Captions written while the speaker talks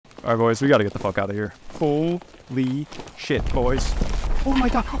Alright, boys, we gotta get the fuck out of here. Holy shit, boys. Oh my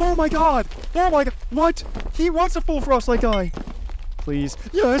god, oh my god! Oh my god, what? He wants a full Frostlight guy! Please.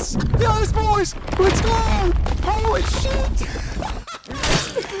 Yes! Yes, boys! Let's go! Holy shit!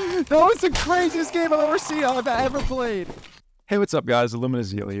 That was the craziest game I've ever played! Hey, what's up guys,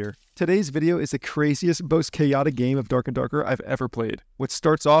 outheal here. Today's video is the craziest, most chaotic game of Dark and Darker I've ever played. What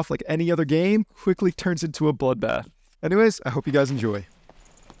starts off like any other game, quickly turns into a bloodbath. Anyways, I hope you guys enjoy.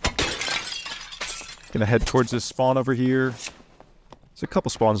 Gonna head towards this spawn over here. There's a couple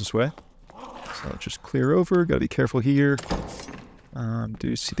spawns this way. So just clear over, gotta be careful here.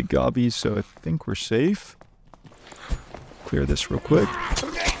 Do see the gobbies, so I think we're safe. Clear this real quick.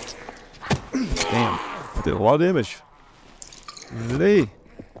 Damn, did a lot of damage. Hey.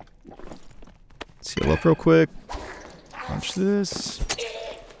 Let's heal up real quick. Punch this.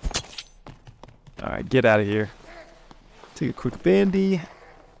 Alright, get out of here. Take a quick bandy.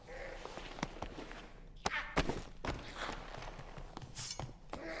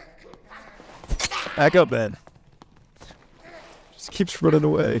 Back up, Ben. Just keeps running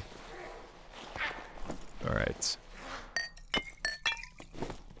away. Alright.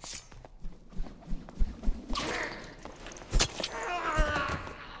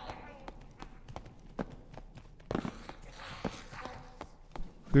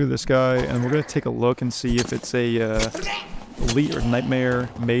 Clear this guy, and we're gonna take a look and see if it's a elite or nightmare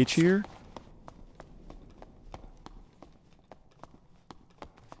mage here.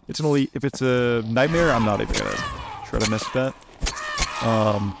 It's an elite. If it's a nightmare, I'm not even gonna try to mess with that.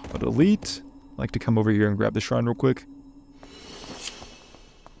 But elite, I'd like to come over here and grab the shrine real quick.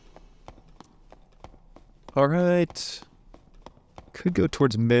 Alright. Could go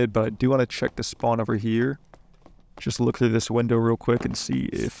towards mid, but I do want to check the spawn over here. Just look through this window real quick and see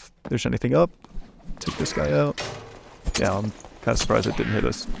if there's anything up. Take this guy out. Yeah, I'm kind of surprised it didn't hit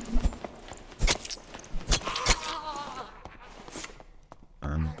us.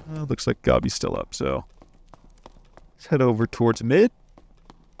 Looks like Gobby's still up, so let's head over towards mid.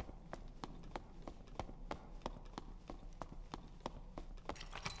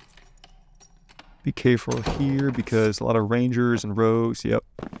 Be careful here because a lot of rangers and rogues. Yep.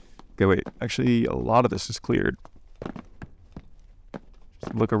 Okay, wait. Actually, a lot of this is cleared.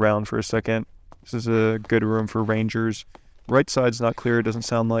 Just look around for a second. This is a good room for rangers. Right side's not clear, it doesn't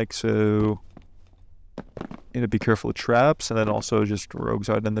sound like, so need to be careful of traps, and then also just rogues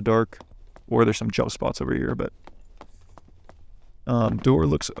hiding in the dark. Or there's some jump spots over here, but door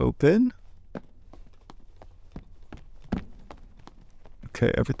looks open.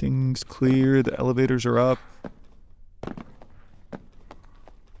 Okay, everything's clear. The elevators are up.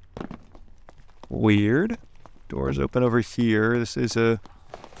 Weird. Doors open over here. This is a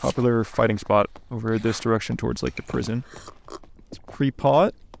popular fighting spot over this direction towards like the prison. It's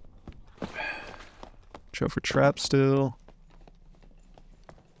pre-pot. Show for traps still.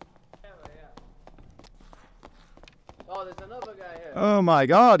 Oh, there's another guy here. Oh my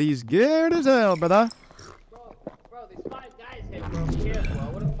god, he's scared as hell, brother. Bro, there's 5 guys here, bro. Be careful, I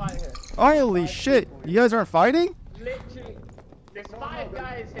wouldn't fight here. Holy shit, you guys aren't fighting? Literally, there's 5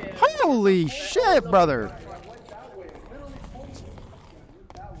 guys here. Holy shit, brother.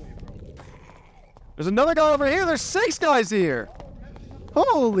 There's another guy over here, there's 6 guys here.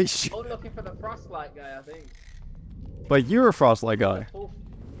 Holy shit. I'm looking for the Frostlight guy, I think. But you're a Frostlight guy.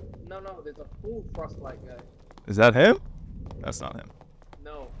 No, there's a full Frostlight guy. Is that him? That's not him.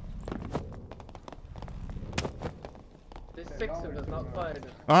 No. There's 6 of us, not 5.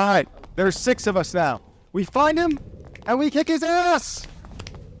 Alright, there's 6 of us now. We find him, and we kick his ass!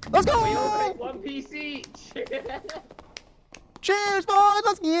 Let's go! We all take 1 piece each! Cheers, boys!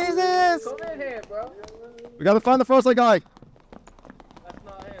 Let's get this! Come in here, bro. We gotta find the Frostlight guy. That's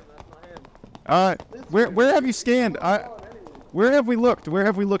not him, that's not him. Alright, where have you scanned? Where have we looked? Where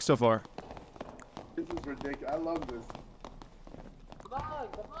have we looked so far? This is ridiculous. I love this. Come on!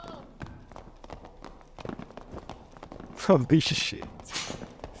 Holy shit.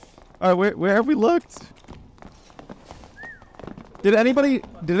 Alright, where have we looked? Did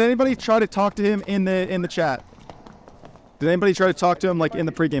anybody try to talk to him in the chat? Did anybody try to talk to him like in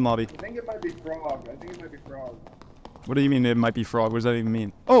the pregame lobby? I think it might be Frog. What do you mean it might be Frog? What does that even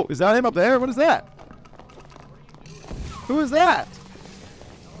mean? Oh, is that him up there? What is that? Who is that?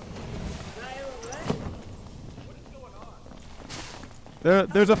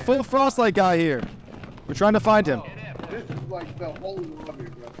 There's a full Frostlight guy here. We're trying to find him. This is like the whole lobby,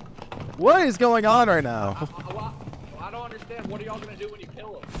 bro. What is going on right now? I don't understand. What are y'all gonna do when you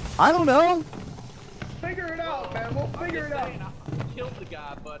kill him? I don't know. Figure it out, man. We'll figure it out. I killed the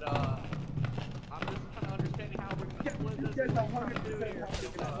guy, but I'm just kind of understanding how we're gonna split this. This guy's 100% helping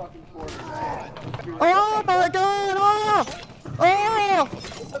in the fucking corner, man. Oh my god! Oh! Oh!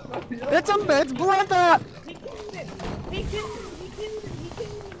 It's a bitch bloodbath! He killed him! He killed him! He killed him! He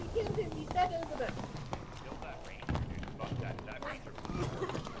killed him! He killed him! He's dead over there! Kill that ranger, dude. Fuck that ranger.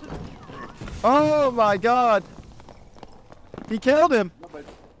 Oh my god! He killed him! No, but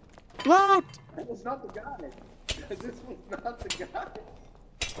Loot! that was not the guy. This was not the guy.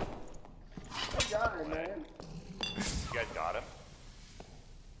 The guy, man. You guys got him?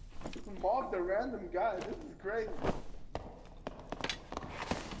 Just mobbed a random guy. This is crazy.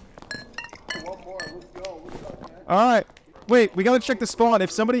 One more. Let's go. What's up, man? Alright. Wait, we gotta check the spawn.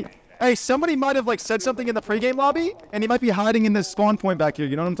 If somebody... Hey, somebody might have, like, said something in the pregame lobby, and he might be hiding in this spawn point back here.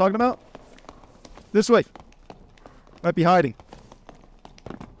 You know what I'm talking about? This way. Might be hiding.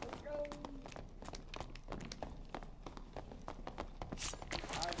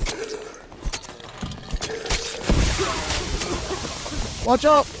 Watch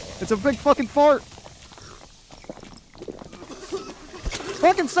out! It's a big fucking fart!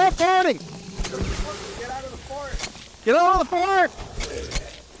 Fucking stop farting! Get out of the fort. Get out of the fart!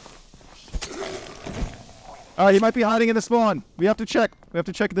 Alright, he might be hiding in the spawn. We have to check. We have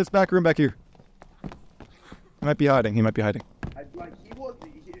to check this back room back here. He might be hiding. He might be hiding.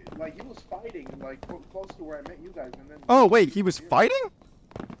 He was fighting, like, close to where I met you guys, and then... Oh, wait, he was fighting?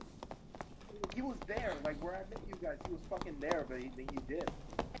 He was there, like, where I met you guys. He was fucking there, but he did.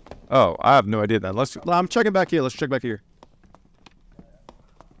 Oh, I have no idea then. I'm checking back here. Let's check back here.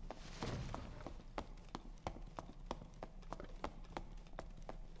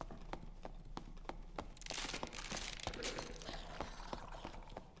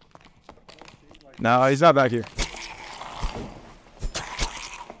 No, he's not back here.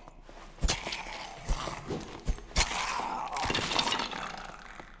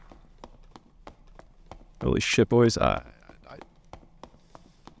 Holy shit, boys.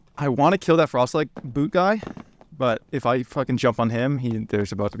 I want to kill that Frostlight boot guy, but if I fucking jump on him,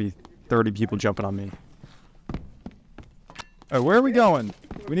 there's about to be 30 people jumping on me. Alright, where are we going?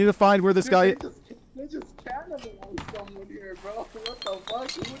 We need to find where this guy... They just cannibalized someone here, bro. What the fuck?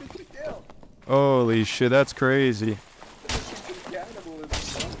 Who did you kill? Holy shit, that's crazy.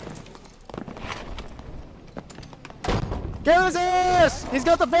 Cannibalism, Get his ass! He's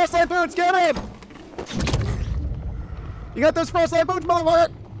got the Frostlight boots! Get him! You got those Frostlight boots,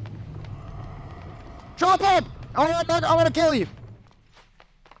 motherfucker! Drop him! I want to kill you!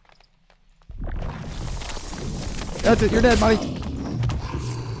 That's it, you're dead, buddy.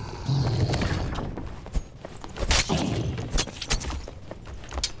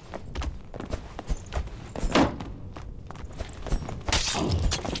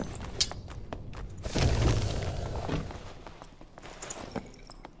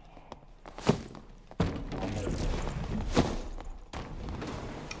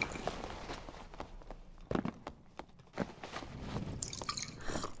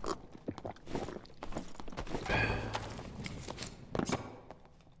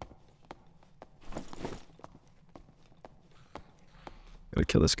 Gotta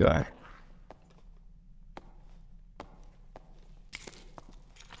kill this guy.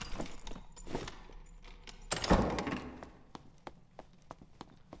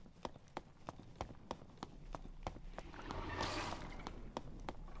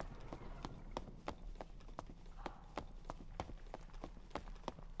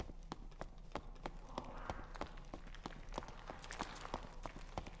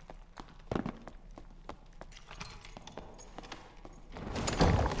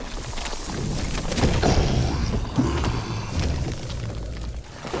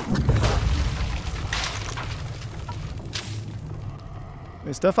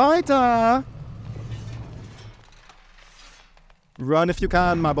 Mr. Fighter! Run if you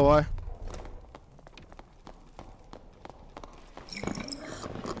can, my boy.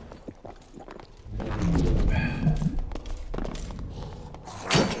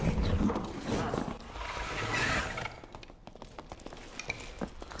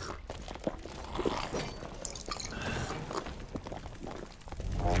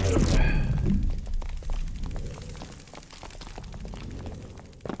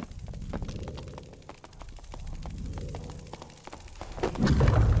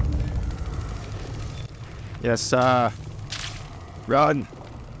 Yes, run.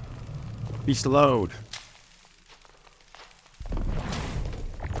 Be slowed.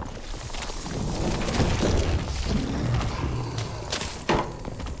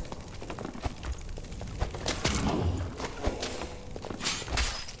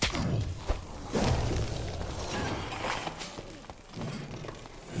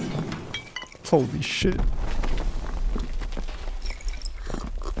 Holy shit.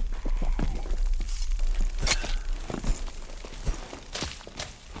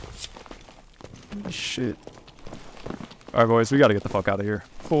 shit. Alright, boys, we gotta get the fuck out of here.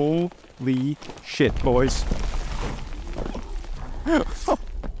 Holy shit, boys.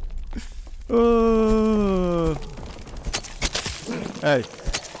 Hey.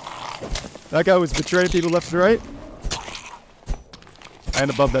 That guy was betraying people left and right. I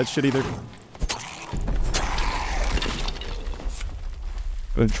ain't above that shit either.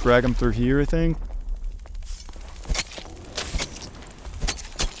 Gonna drag him through here, I think.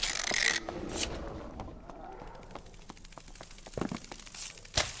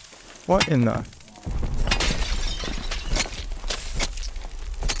 What in the...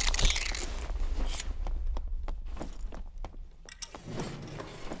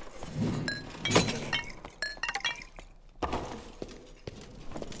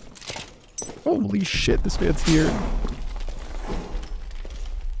 Holy shit, this man's here.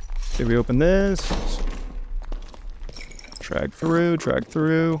 Okay, we open this. Drag through, drag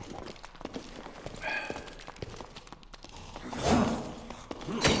through.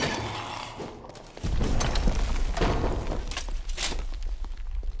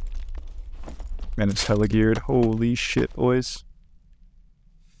 Man, it's hella geared. Holy shit, boys.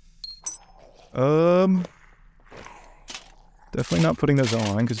 Definitely not putting those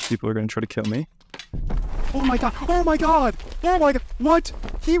on, because people are going to try to kill me. Oh my god! Oh my god! Oh my god! What?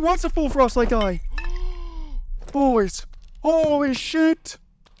 He wants a full Frostlight guy! Boys! Holy shit!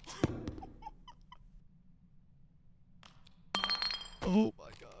 Oh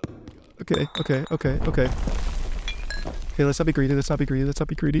my god. Okay, okay, okay, okay. Okay, let's not be greedy, let's not be greedy, let's not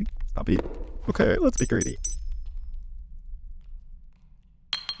be greedy. Let's not be... Okay, let's be greedy.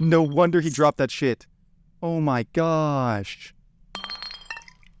 No wonder he dropped that shit. Oh my gosh.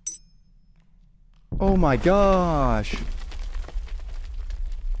 Oh my gosh.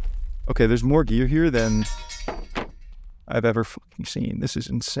 Okay, there's more gear here than I've ever fucking seen. This is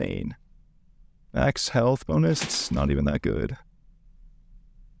insane. Max health bonus, it's not even that good.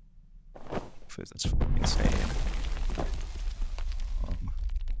 That's fucking insane.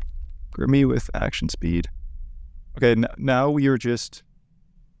 Grimmy with action speed. Okay, now we are just...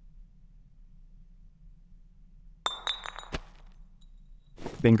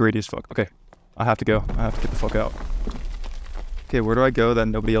 being greedy as fuck. Okay, I have to go. I have to get the fuck out. Okay, where do I go that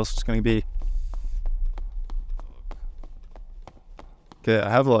nobody else is gonna be? Okay, I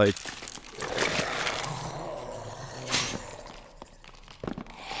have like...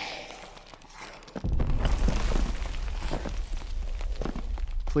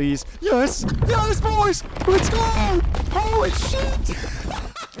 Please. Yes! Yes, boys! Let's go! Holy shit!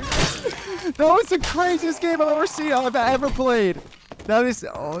 That was the craziest game I've ever seen, I've ever played. That is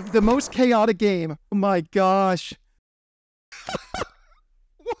the most chaotic game. Oh my gosh.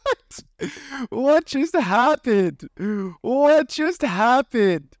 What? What just happened? What just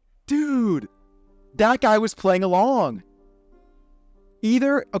happened? Dude, that guy was playing along.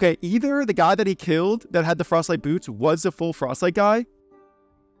 Either the guy that he killed that had the Frostlight boots was the full Frostlight guy,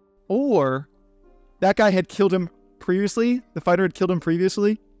 or that guy had killed him previously, the fighter had killed him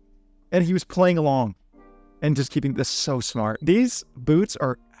previously, and he was playing along and just keeping this. So smart. These boots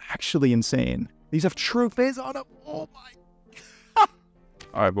are actually insane. These have true fizz on them. Oh my.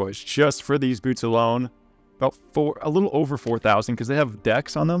 Alright, boys, just for these boots alone, about a little over 4,000, because they have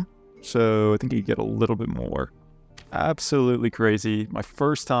decks on them. So I think you get a little bit more. Absolutely crazy. My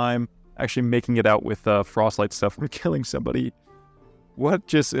first time actually making it out with Frostlight stuff and killing somebody. What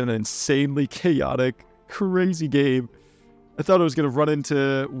just an insanely chaotic, crazy game. I thought I was going to run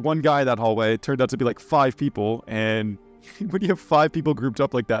into one guy that hallway. It turned out to be like 5 people. And when you have 5 people grouped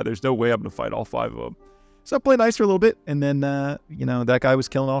up like that, there's no way I'm going to fight all 5 of them. So I played nice for a little bit. And then, you know, that guy was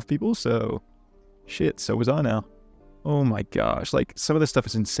killing off people. So, shit, so was I now. Oh my gosh. Like, some of this stuff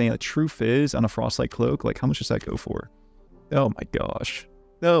is insane. A true fizz on a Frostlight cloak. Like, how much does that go for? Oh my gosh.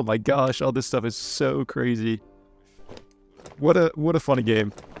 Oh my gosh. All this stuff is so crazy. What a funny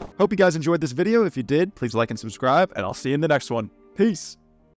game. Hope you guys enjoyed this video. If you did, please like and subscribe, and I'll see you in the next one. Peace.